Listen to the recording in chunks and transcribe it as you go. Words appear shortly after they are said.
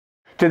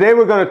Today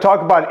we're going to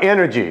talk about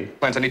energy.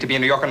 Plans, I need to be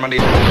in New York on Monday.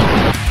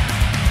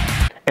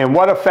 And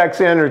what affects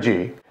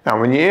energy. Now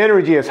when your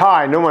energy is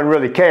high, no one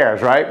really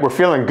cares, right? We're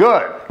feeling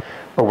good.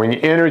 But when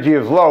your energy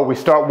is low, we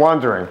start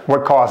wondering,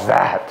 what caused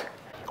that?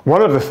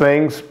 One of the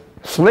things,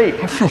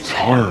 sleep. I feel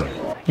tired.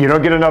 You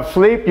don't get enough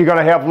sleep, you're going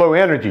to have low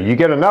energy. You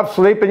get enough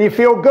sleep and you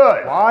feel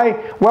good.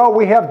 Why? Well,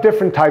 we have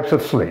different types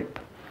of sleep.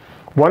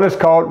 One is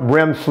called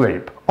REM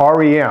sleep,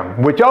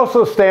 REM, which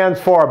also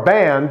stands for a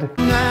band.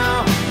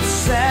 Now,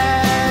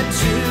 said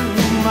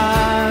too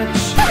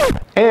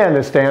much. And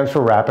it stands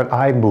for rapid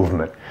eye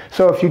movement.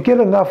 So if you get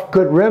enough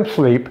good REM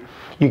sleep,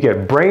 you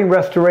get brain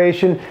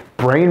restoration,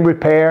 brain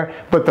repair,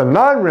 but the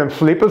non-REM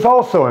sleep is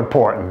also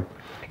important.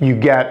 You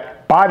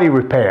get body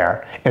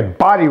repair and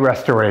body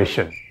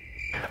restoration.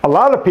 A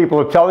lot of people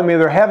are telling me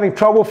they're having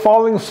trouble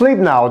falling asleep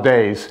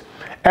nowadays.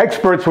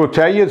 Experts will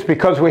tell you it's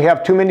because we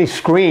have too many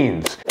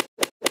screens.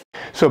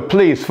 So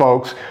please,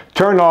 folks,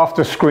 turn off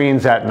the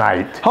screens at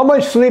night. How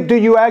much sleep do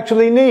you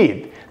actually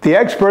need? The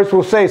experts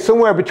will say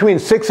somewhere between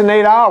 6 and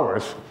 8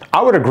 hours.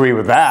 I would agree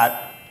with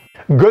that.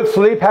 Good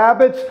sleep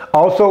habits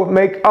also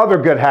make other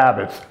good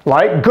habits,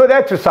 like good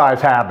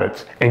exercise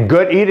habits and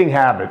good eating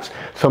habits.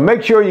 So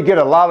make sure you get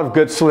a lot of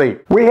good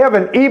sleep. We have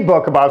an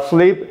ebook about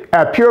sleep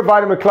at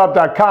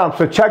purevitaminclub.com,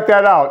 so check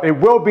that out. It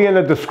will be in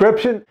the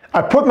description.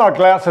 I put my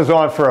glasses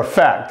on for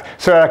effect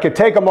so that I can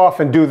take them off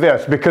and do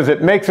this because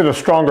it makes it a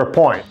stronger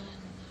point.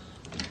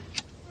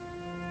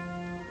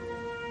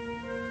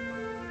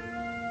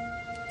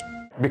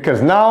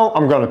 Because now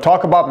I'm going to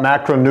talk about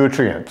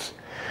macronutrients.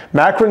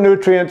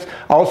 Macronutrients,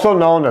 also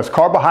known as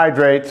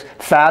carbohydrates,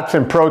 fats,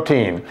 and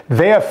protein.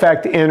 They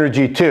affect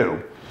energy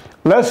too.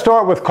 Let's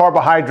start with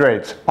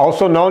carbohydrates,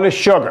 also known as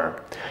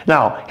sugar.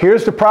 Now,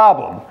 here's the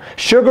problem.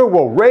 Sugar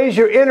will raise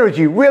your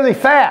energy really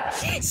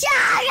fast. Sugar!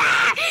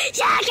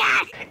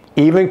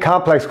 Even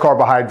complex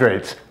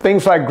carbohydrates,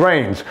 things like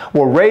grains,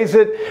 will raise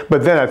it,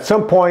 but then at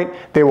some point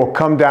they will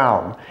come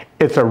down.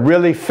 It's a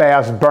really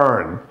fast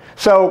burn.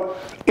 So,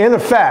 in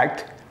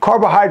effect,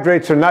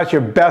 carbohydrates are not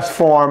your best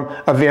form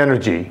of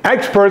energy.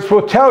 Experts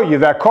will tell you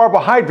that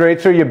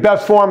carbohydrates are your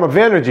best form of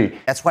energy.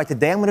 That's why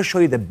today I'm going to show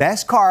you the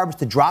best carbs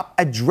to drop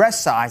a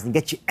dress size and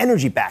get your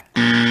energy back.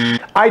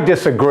 I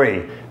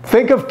disagree.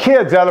 Think of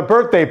kids at a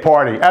birthday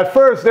party. At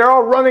first, they're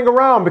all running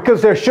around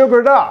because they're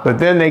sugared up. But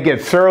then they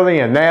get surly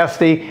and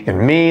nasty and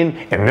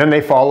mean, and then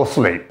they fall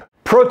asleep.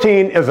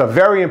 Protein is a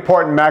very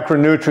important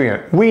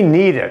macronutrient. We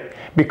need it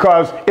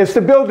because it's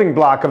the building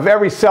block of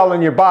every cell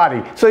in your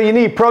body. So you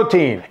need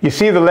protein. You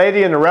see the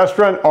lady in the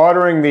restaurant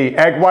ordering the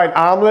egg white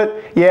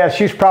omelet? Yeah,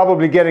 she's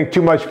probably getting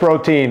too much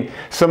protein.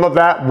 Some of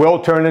that will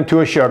turn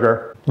into a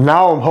sugar.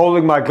 Now I'm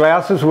holding my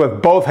glasses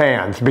with both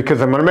hands because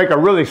I'm going to make a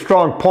really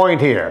strong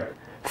point here.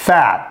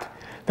 Fat.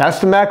 That's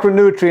the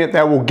macronutrient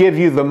that will give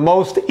you the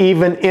most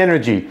even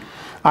energy.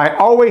 I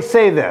always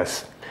say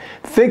this.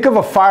 Think of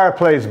a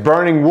fireplace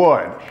burning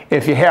wood.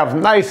 If you have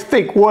nice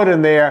thick wood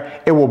in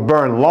there, it will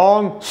burn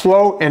long,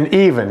 slow, and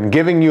even,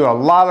 giving you a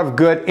lot of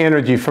good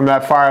energy from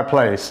that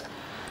fireplace.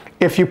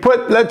 If you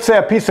put, let's say,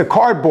 a piece of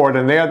cardboard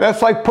in there,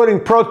 that's like putting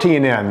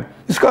protein in.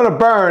 It's going to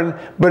burn,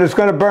 but it's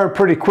going to burn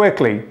pretty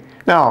quickly.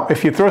 Now,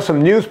 if you throw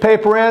some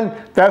newspaper in,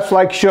 that's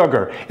like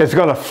sugar. It's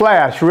going to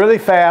flash really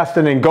fast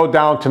and then go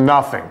down to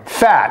nothing.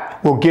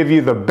 Fat will give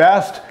you the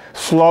best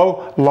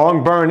slow,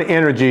 long burn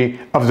energy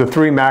of the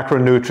three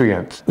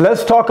macronutrients.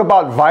 Let's talk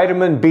about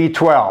vitamin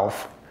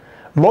B12.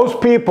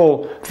 Most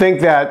people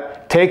think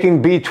that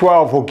taking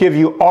B12 will give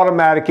you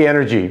automatic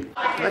energy.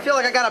 I feel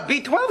like I got a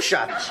B12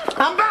 shot.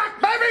 I'm back,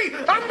 baby!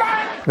 I'm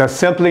back! That's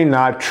simply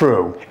not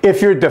true.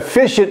 If you're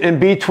deficient in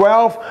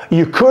B12,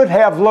 you could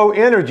have low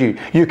energy.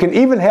 You can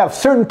even have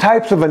certain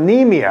types of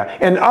anemia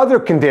and other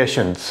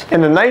conditions.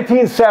 In the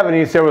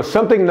 1970s, there was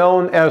something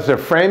known as the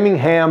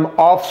Framingham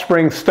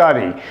Offspring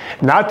Study,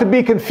 not to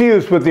be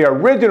confused with the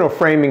original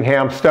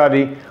Framingham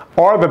study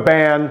or the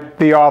band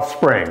The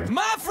Offspring.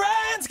 My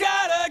friend's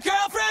got a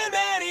girlfriend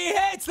and he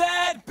hates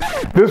that.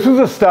 This was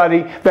a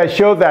study that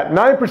showed that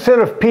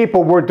 9% of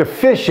people were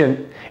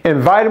deficient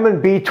in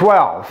vitamin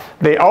B12.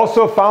 They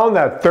also found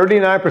that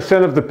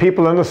 39% of the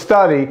people in the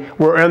study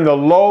were in the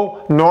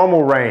low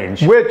normal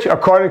range, which,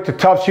 according to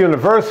Tufts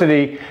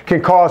University,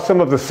 can cause some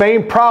of the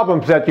same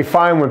problems that you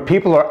find when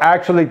people are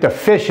actually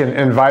deficient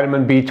in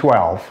vitamin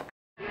B12.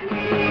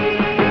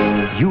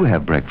 You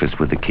have breakfast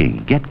with the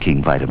king. Get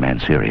King Vitamin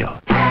cereal.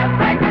 Have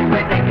breakfast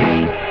with the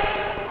king.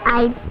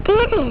 I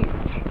didn't.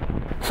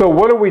 So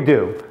what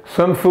do?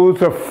 Some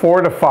foods are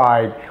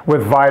fortified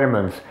with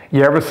vitamins.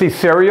 You ever see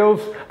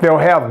cereals? They'll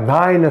have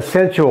 9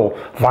 essential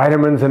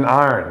vitamins and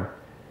iron.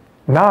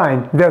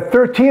 9? There are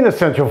 13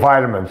 essential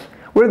vitamins.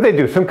 What do they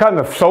do? Some kind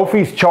of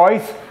Sophie's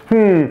Choice?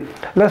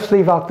 Let's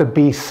leave out the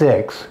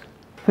B6.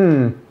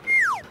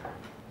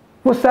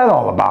 What's that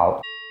all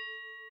about?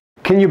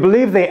 Can you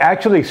believe they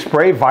actually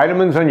spray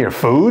vitamins on your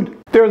food?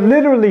 They're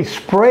literally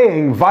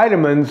spraying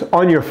vitamins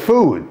on your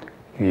food.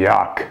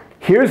 Yuck.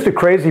 Here's the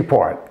crazy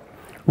part.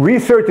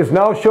 Research is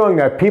now showing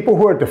that people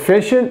who are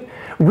deficient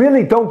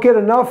really don't get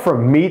enough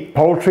from meat,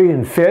 poultry,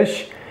 and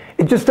fish.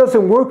 it just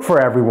doesn't work for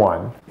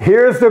everyone.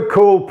 Here's the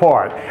cool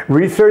part.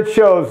 Research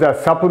shows that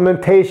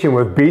supplementation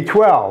with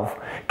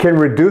B12 can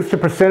reduce the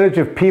percentage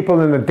of people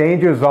in the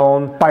danger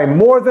zone by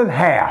more than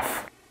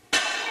half.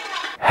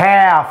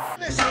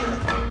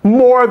 Half.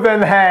 More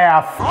than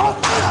half.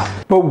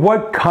 But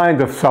what kind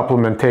of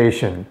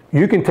supplementation?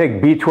 You can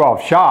take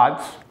B12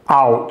 shots.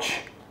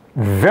 Ouch.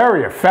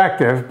 Very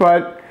effective,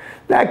 but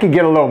that can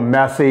get a little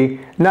messy,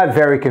 not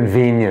very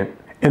convenient.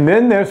 And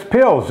then there's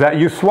pills that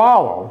you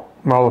swallow.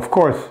 Well, of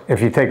course, if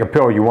you take a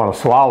pill, you want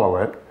to swallow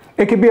it.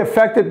 It can be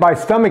affected by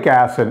stomach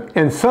acid,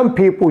 and some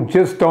people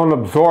just don't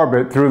absorb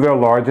it through their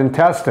large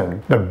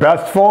intestine. The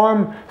best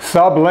form?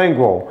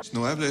 Sublingual.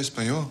 No habla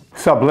español.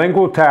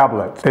 Sublingual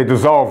tablets. They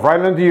dissolve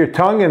right under your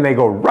tongue and they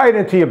go right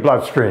into your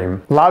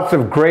bloodstream. Lots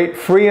of great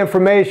free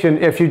information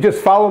if you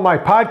just follow my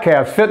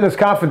podcast, Fitness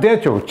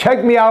Confidential.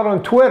 Check me out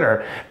on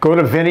Twitter. Go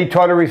to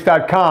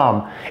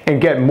VinnieTartaries.com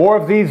and get more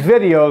of these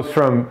videos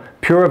from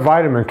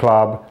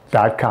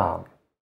PureVitaminClub.com.